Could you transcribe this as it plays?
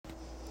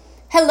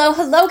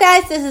Hello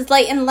guys, this is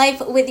Light in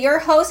Life with your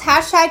host,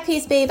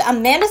 Peace Babe,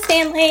 Amanda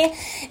Stanley,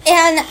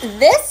 and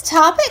this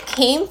topic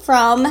came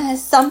from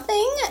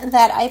something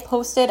that I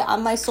posted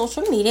on my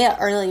social media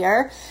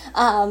earlier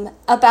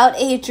about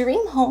a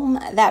dream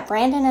home that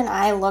Brandon and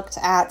I looked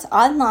at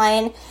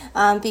online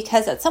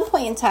because at some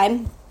point in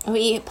time,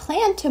 we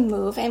planned to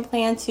move and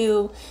plan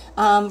to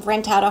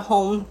rent out a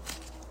home.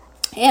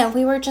 And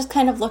we were just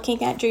kind of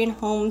looking at dream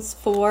homes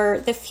for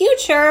the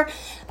future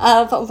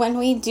of when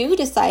we do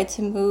decide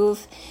to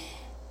move.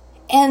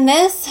 And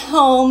this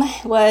home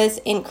was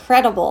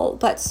incredible,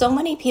 but so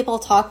many people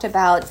talked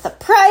about the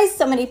price,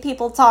 so many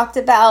people talked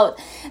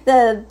about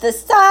the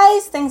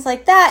size, things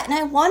like that. And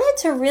I wanted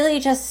to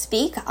really just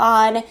speak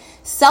on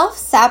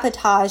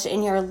self-sabotage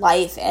in your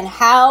life and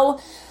how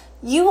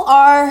you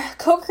are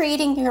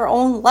co-creating your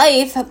own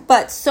life,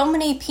 but so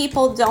many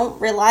people don't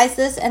realize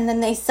this, and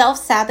then they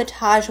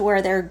self-sabotage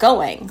where they're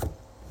going.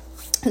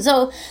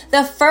 So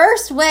the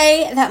first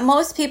way that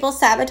most people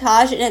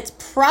sabotage, and it's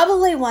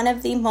probably one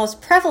of the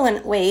most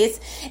prevalent ways,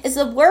 is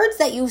the words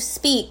that you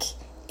speak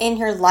in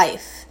your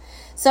life.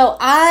 So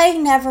I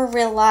never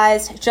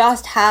realized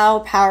just how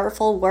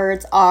powerful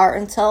words are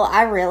until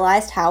I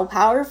realized how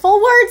powerful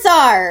words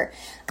are.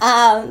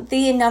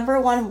 The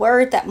number one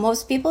word that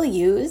most people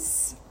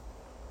use,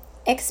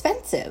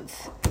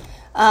 expensive.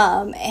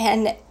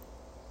 And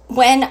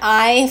when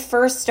I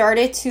first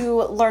started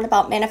to learn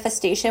about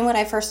manifestation, when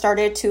I first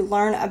started to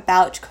learn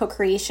about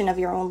co-creation of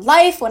your own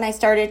life, when I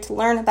started to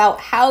learn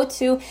about how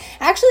to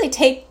actually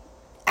take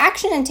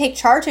action and take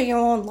charge of your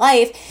own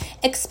life,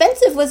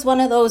 expensive was one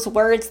of those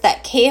words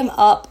that came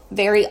up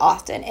very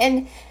often.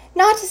 And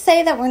not to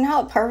say that we're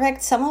not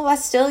perfect, some of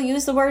us still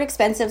use the word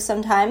expensive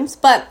sometimes,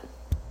 but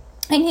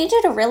I need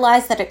you to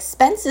realize that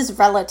expense is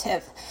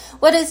relative.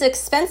 What is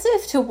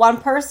expensive to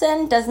one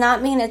person does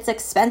not mean it's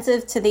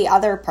expensive to the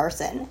other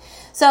person.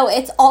 So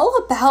it's all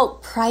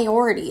about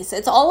priorities.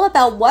 It's all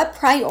about what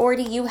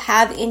priority you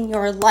have in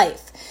your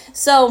life.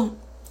 So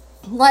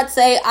let's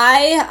say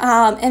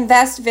I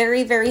invest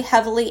very, very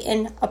heavily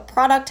in a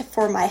product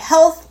for my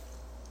health.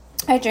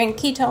 I drink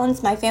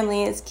ketones. My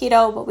family is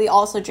keto, but we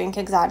also drink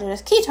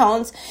exogenous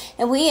ketones,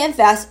 and we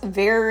invest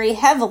very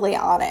heavily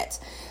on it.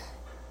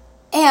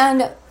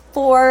 And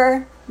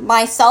for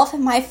myself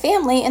and my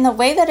family, in the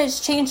way that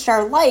it's changed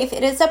our life,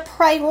 it is a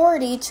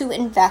priority to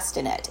invest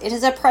in it. It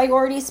is a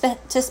priority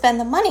to spend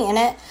the money in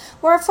it,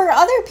 where for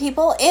other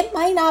people, it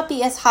might not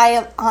be as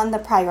high on the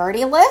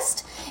priority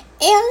list,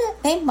 and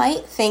they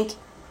might think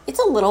it's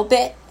a little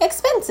bit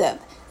expensive.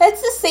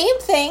 It's the same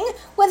thing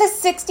with a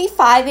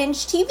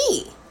 65-inch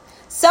TV.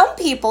 Some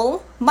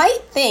people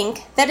might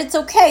think that it's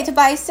okay to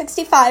buy a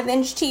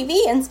 65-inch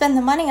TV and spend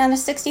the money on a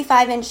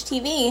 65-inch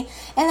TV,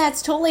 and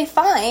that's totally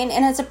fine,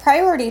 and it's a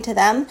priority to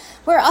them,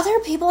 where other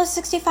people, a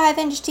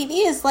 65-inch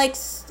TV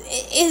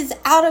is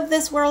out of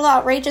this world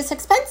outrageous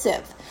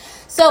expensive.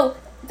 So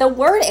the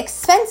word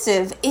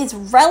expensive is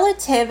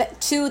relative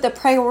to the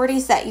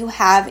priorities that you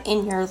have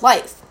in your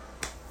life.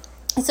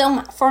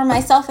 So for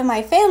myself and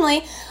my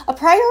family, a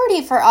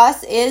priority for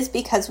us is,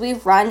 because we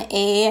run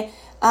a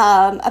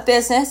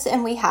business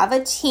and we have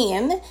a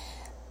team,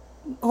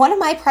 one of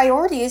my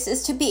priorities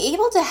is to be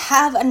able to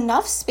have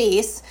enough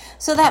space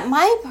so that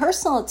my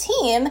personal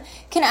team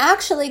can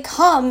actually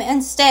come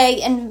and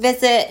stay and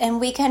visit,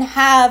 and we can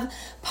have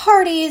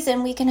parties,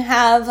 and we can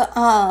have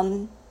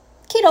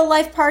keto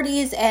life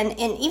parties, and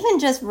even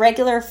just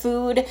regular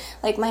food.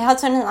 Like, my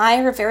husband and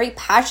I are very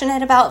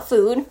passionate about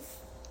food.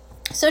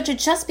 So to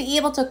just be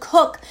able to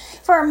cook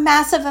for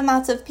massive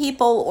amounts of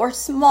people or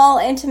small,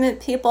 intimate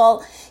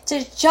people,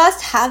 to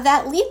just have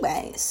that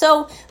leeway.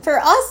 So for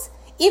us,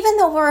 even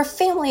though we're a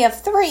family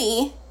of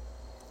 3,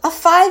 a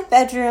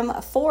 5-bedroom,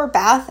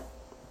 4-bath,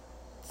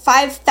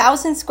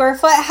 5,000 square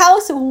foot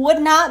house would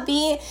not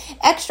be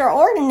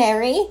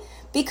extraordinary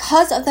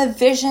because of the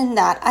vision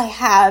that I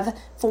have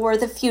for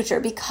the future,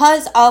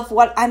 because of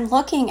what I'm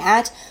looking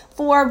at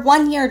for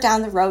 1 year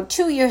down the road,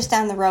 2 years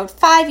down the road,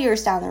 5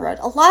 years down the road.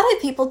 A lot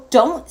of people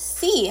don't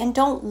see and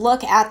don't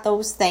look at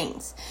those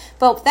things.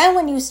 But then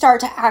when you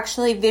start to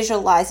actually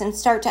visualize and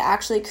start to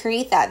actually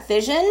create that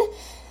vision,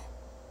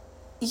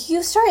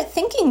 you start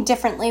thinking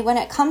differently when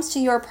it comes to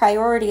your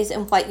priorities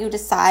and what you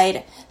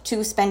decide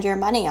to spend your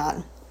money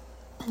on.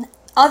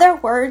 Other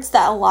words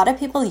that a lot of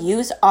people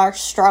use are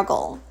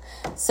struggle.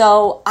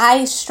 So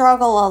I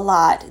struggle a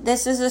lot.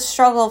 This is a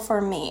struggle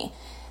for me.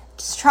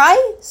 Just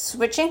try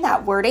switching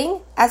that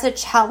wording as a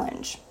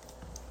challenge.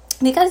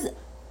 Because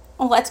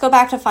let's go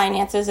back to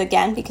finances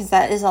again, because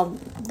that is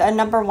the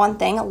number one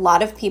thing a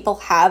lot of people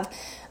have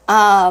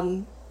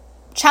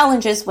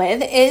challenges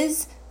with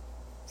is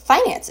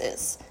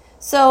finances.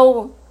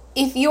 So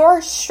if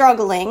you're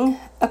struggling,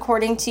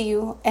 according to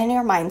you and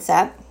your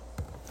mindset,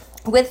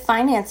 with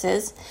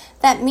finances,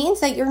 that means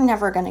that you're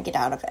never going to get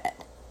out of it.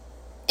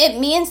 It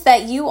means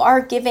that you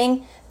are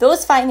giving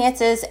those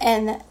finances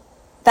and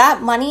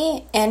that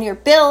money and your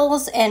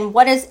bills and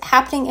what is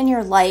happening in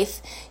your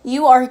life,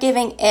 you are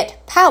giving it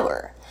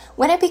power.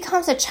 When it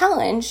becomes a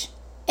challenge,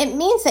 it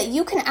means that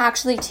you can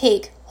actually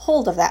take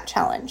hold of that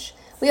challenge.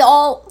 We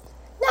all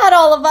not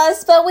all of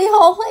us, but we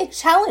all like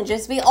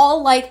challenges. We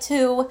all like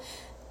to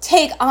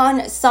take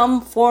on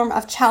some form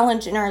of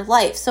challenge in our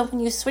life. So when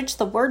you switch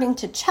the wording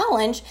to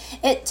challenge,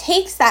 it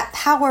takes that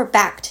power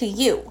back to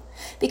you,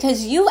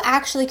 because you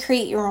actually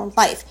create your own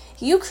life.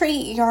 You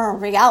create your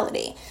own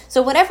reality.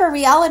 So whatever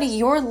reality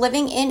you're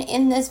living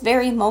in this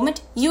very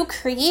moment, you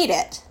create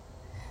it.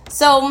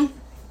 So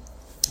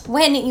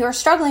when you're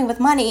struggling with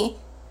money,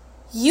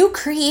 you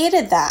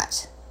created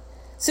that.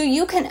 So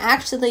you can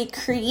actually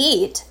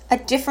create a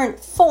different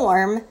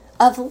form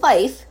of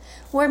life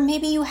where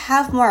maybe you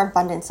have more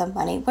abundance of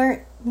money,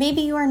 where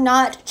maybe you are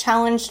not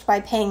challenged by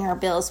paying your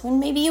bills, when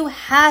maybe you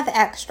have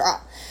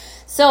extra.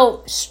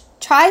 So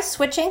try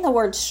switching the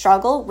word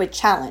struggle with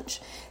challenge.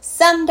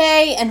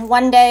 Someday and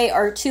one day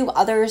are two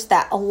others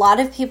that a lot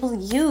of people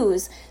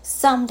use.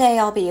 Someday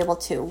I'll be able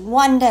to.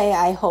 One day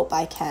I hope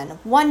I can.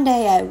 One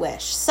day I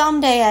wish.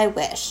 Someday I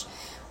wish.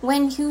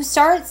 When you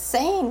start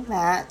saying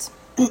that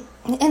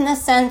in the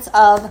sense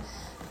of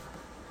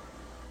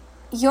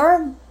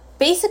you're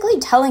basically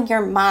telling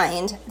your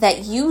mind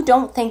that you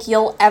don't think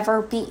you'll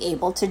ever be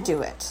able to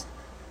do it.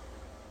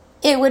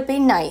 It would be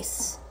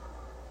nice,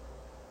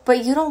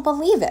 but you don't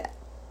believe it.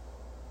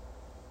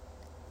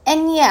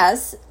 And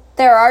yes,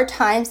 there are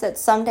times that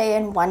someday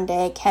and one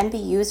day can be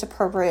used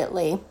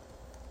appropriately,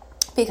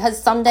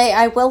 because someday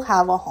I will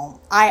have a home.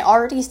 I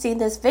already see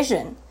this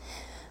vision.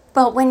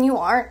 But when you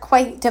aren't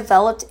quite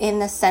developed in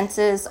the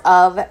senses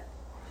of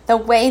the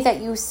way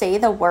that you say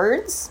the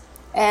words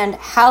and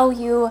how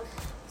you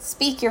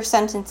speak your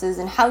sentences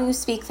and how you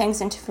speak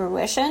things into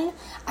fruition,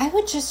 I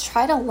would just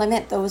try to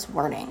limit those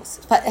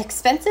wordings. But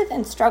expensive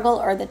and struggle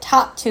are the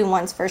top two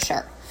ones for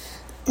sure.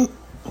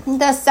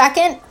 The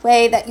second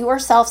way that you are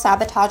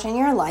self-sabotaging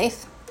your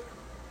life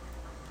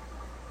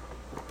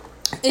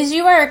is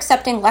you are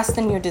accepting less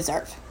than you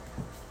deserve.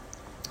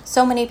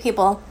 So many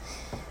people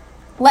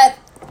let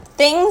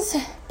things,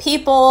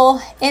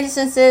 people,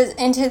 instances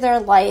into their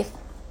life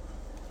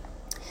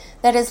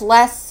that is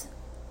less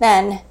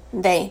than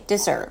they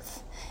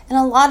deserve. And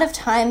a lot of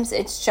times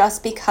it's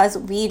just because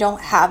we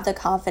don't have the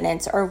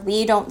confidence or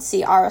we don't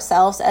see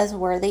ourselves as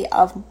worthy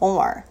of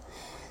more.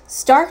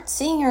 Start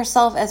seeing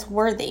yourself as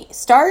worthy.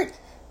 Start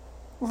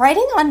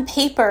writing on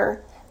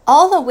paper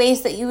all the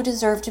ways that you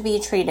deserve to be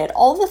treated,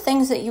 all the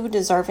things that you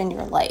deserve in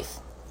your life.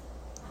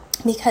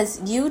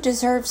 Because you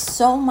deserve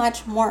so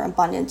much more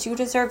abundance. You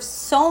deserve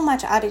so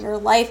much out of your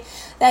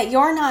life that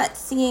you're not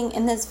seeing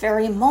in this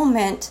very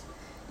moment.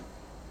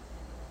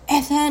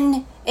 And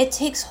then it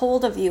takes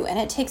hold of you and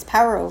it takes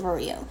power over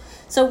you.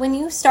 So when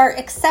you start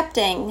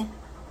accepting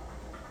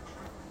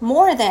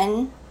more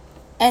than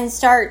and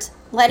start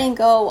letting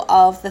go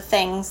of the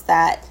things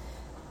that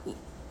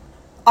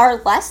are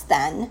less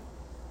than,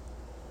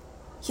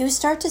 you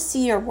start to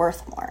see your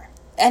worth more.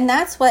 And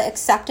that's what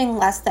accepting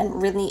less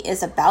than really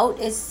is about,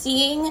 is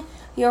seeing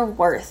your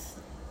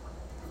worth.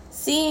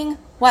 Seeing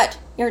what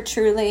you're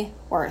truly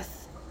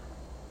worth.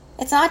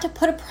 It's not to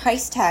put a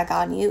price tag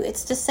on you.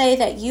 It's to say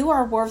that you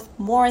are worth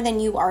more than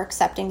you are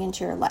accepting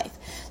into your life.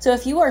 So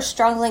if you are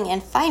struggling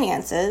in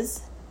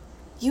finances,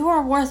 you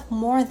are worth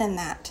more than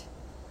that.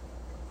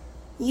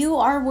 You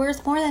are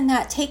worth more than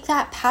that. Take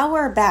that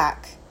power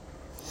back.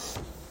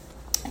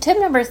 Tip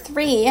number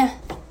 3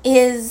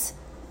 is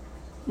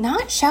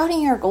not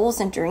shouting your goals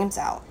and dreams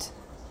out.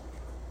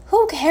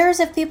 Who cares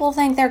if people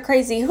think they're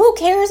crazy? Who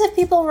cares if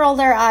people roll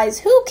their eyes?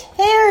 Who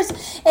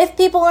cares if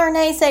people are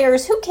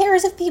naysayers? Who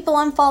cares if people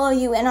unfollow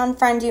you and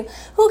unfriend you?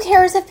 Who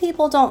cares if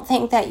people don't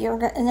think that you're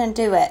going to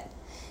do it?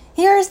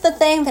 Here's the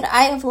thing that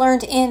I have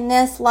learned in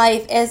this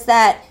life is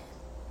that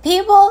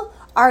people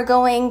are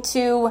going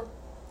to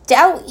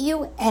doubt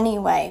you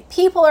anyway.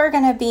 People are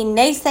going to be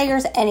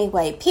naysayers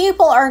anyway.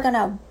 People are going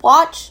to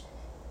watch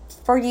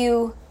for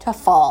you to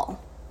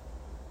fall.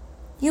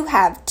 You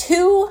have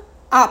 2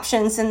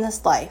 options in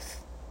this life.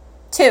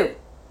 2.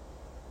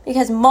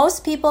 Because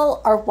most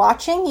people are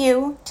watching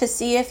you to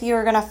see if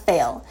you're going to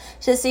fail,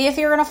 to see if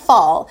you're going to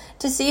fall,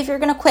 to see if you're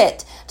going to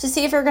quit, to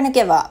see if you're going to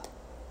give up.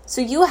 So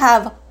you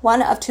have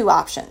one of 2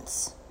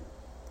 options.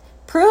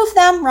 Prove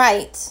them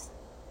right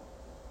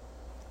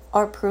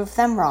or prove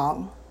them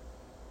wrong.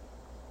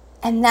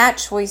 And that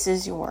choice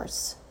is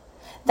yours.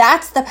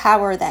 That's the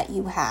power that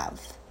you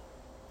have.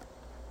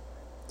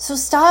 So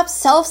stop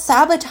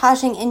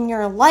self-sabotaging in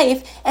your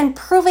life and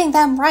proving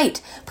them right.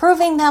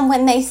 Proving them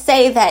when they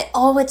say that,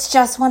 oh, it's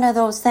just one of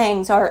those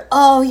things, or,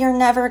 oh, you're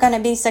never going to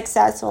be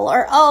successful,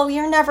 or, oh,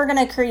 you're never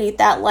going to create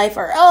that life,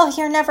 or, oh,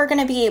 you're never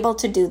going to be able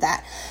to do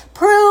that.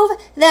 Prove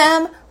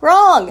them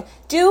wrong.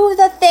 Do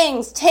the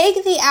things.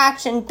 Take the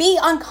action. Be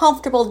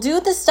uncomfortable. Do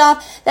the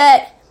stuff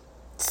that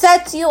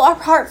sets you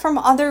apart from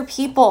other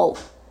people.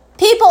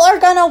 People are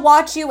going to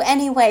watch you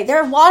anyway.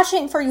 They're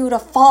watching for you to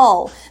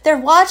fall. They're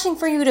watching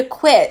for you to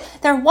quit.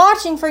 They're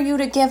watching for you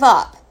to give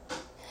up.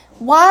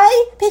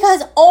 Why?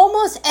 Because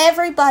almost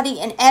everybody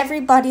in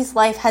everybody's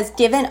life has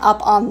given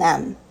up on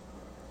them.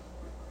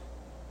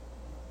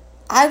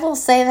 I will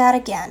say that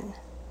again.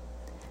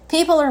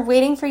 People are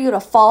waiting for you to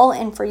fall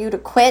and for you to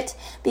quit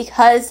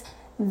because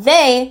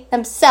they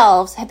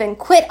themselves have been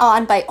quit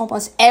on by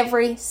almost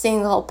every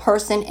single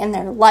person in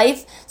their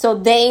life. So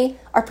they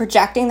are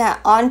projecting that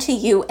onto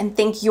you and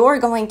think you're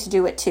going to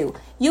do it too.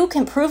 You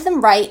can prove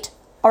them right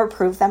or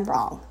prove them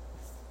wrong.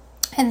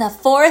 And the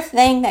fourth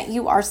thing that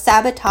you are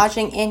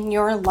sabotaging in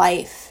your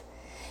life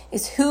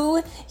is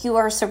who you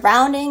are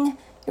surrounding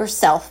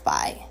yourself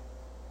by.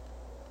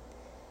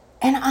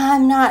 And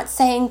I'm not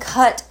saying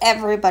cut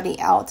everybody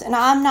out. And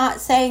I'm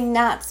not saying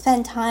not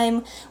spend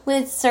time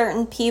with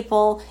certain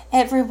people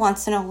every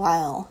once in a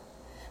while.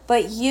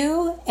 But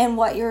you and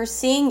what you're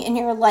seeing in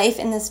your life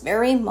in this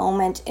very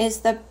moment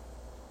is the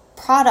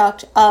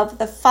product of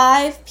the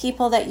 5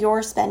 people that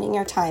you're spending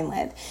your time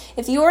with.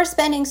 If you're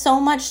spending so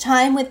much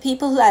time with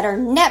people that are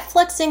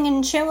Netflixing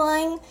and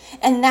chilling,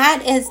 and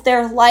that is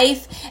their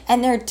life,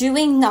 and they're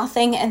doing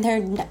nothing, and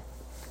they're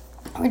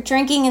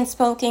drinking and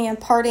smoking and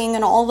partying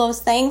and all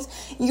those things,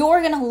 you're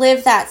going to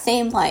live that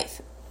same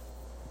life.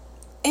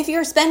 If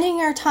you're spending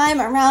your time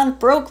around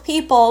broke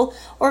people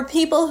or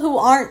people who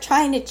aren't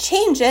trying to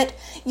change it,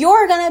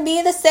 you're going to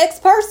be the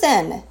 6th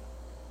person.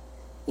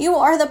 You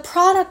are the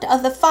product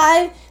of the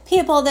 5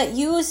 people that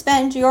you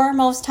spend your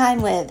most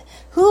time with.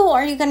 Who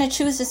are you going to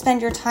choose to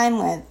spend your time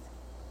with?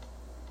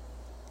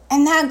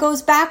 And that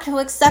goes back to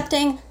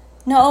accepting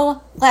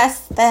no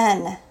less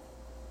than.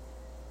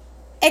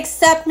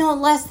 Accept no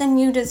less than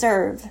you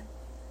deserve.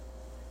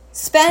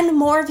 Spend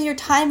more of your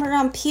time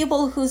around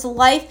people whose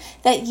life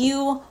that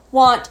you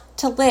want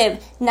to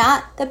live,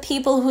 not the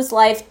people whose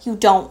life you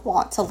don't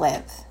want to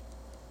live.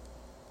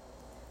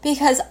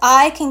 Because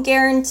I can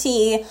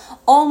guarantee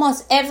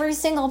almost every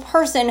single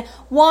person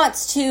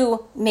wants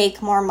to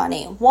make more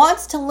money,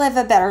 wants to live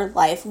a better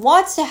life,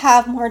 wants to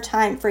have more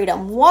time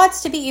freedom,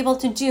 wants to be able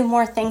to do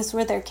more things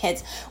with their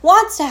kids,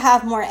 wants to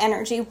have more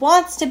energy,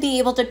 wants to be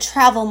able to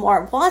travel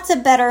more, wants a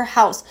better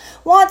house,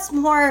 wants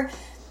more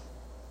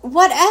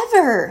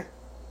whatever.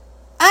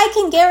 I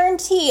can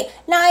guarantee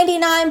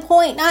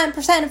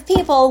 99.9% of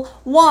people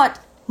want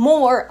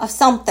more of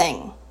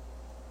something.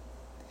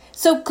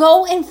 So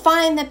go and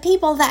find the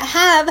people that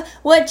have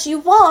what you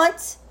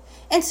want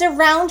and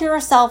surround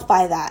yourself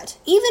by that.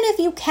 Even if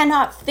you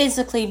cannot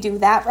physically do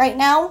that right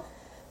now,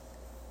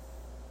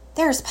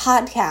 there's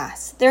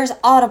podcasts, there's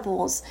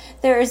audibles,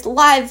 there's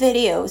live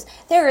videos.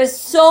 There is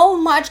so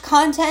much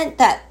content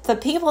that the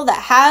people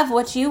that have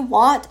what you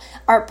want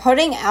are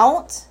putting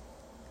out.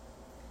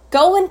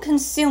 Go and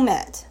consume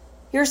it.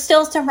 You're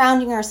still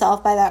surrounding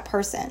yourself by that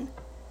person.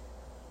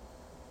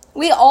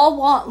 We all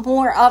want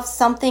more of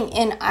something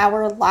in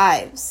our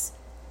lives.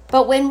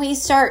 But when we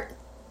start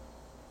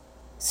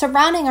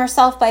surrounding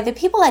ourselves by the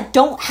people that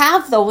don't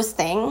have those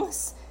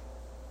things,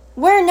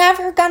 we're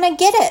never going to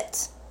get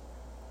it.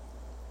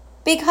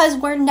 Because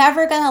we're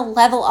never going to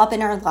level up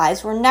in our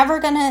lives. We're never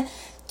going to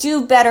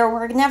do better.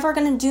 We're never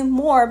going to do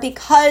more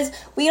because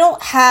we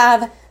don't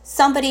have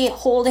somebody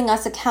holding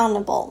us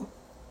accountable.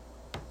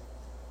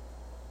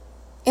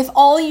 If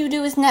all you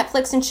do is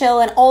Netflix and chill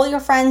and all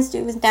your friends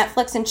do is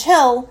Netflix and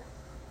chill,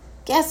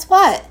 guess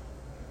what?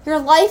 Your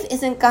life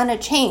isn't going to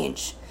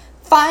change.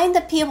 Find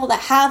the people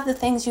that have the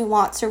things you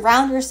want.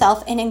 Surround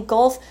yourself and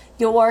engulf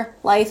your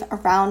life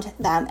around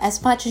them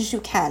as much as you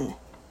can.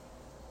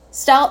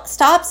 Stop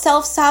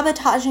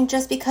self-sabotaging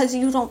just because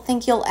you don't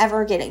think you'll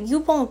ever get it. You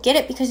won't get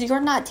it because you're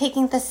not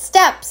taking the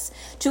steps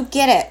to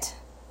get it.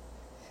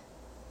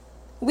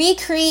 We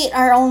create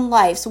our own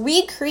lives.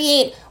 We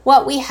create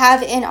what we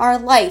have in our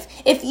life.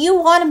 If you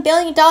want $1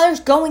 billion,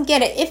 go and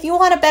get it. If you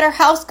want a better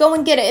house, go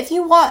and get it. If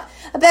you want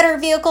a better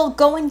vehicle,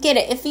 go and get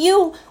it. If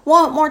you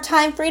want more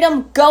time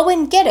freedom, go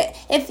and get it.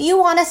 If you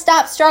want to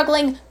stop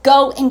struggling,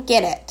 go and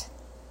get it.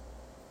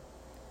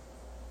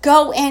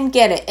 Go and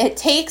get it. It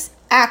takes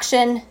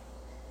action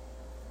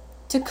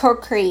to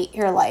co-create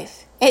your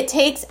life. It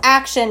takes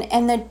action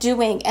and the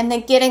doing and the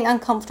getting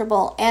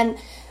uncomfortable and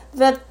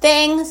the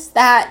things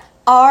that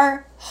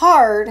are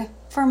hard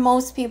for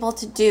most people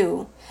to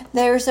do.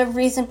 There's a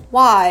reason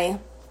why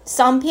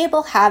some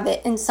people have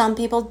it and some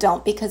people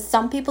don't, because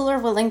some people are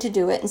willing to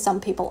do it and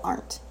some people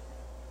aren't.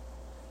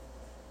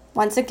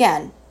 Once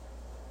again,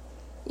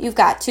 you've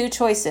got 2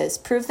 choices.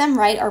 Prove them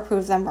right or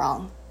prove them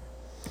wrong.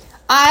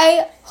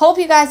 I hope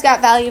you guys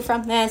got value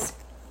from this.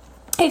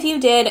 If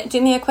you did,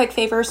 do me a quick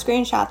favor,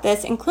 screenshot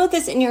this, include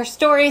this in your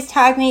stories,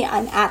 tag me.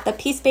 I'm at The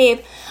Peace Babe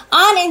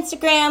on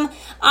Instagram.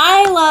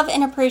 I love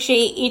and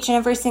appreciate each and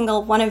every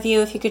single one of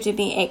you. If you could do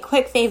me a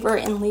quick favor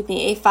and leave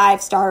me a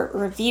 5-star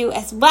review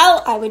as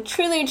well, I would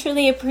truly,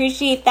 truly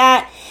appreciate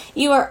that.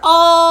 You are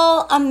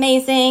all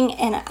amazing.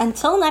 And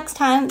until next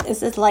time,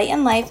 this is Light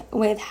in Life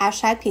with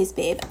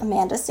 #PeaceBabe,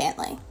 Amanda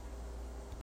Stanley.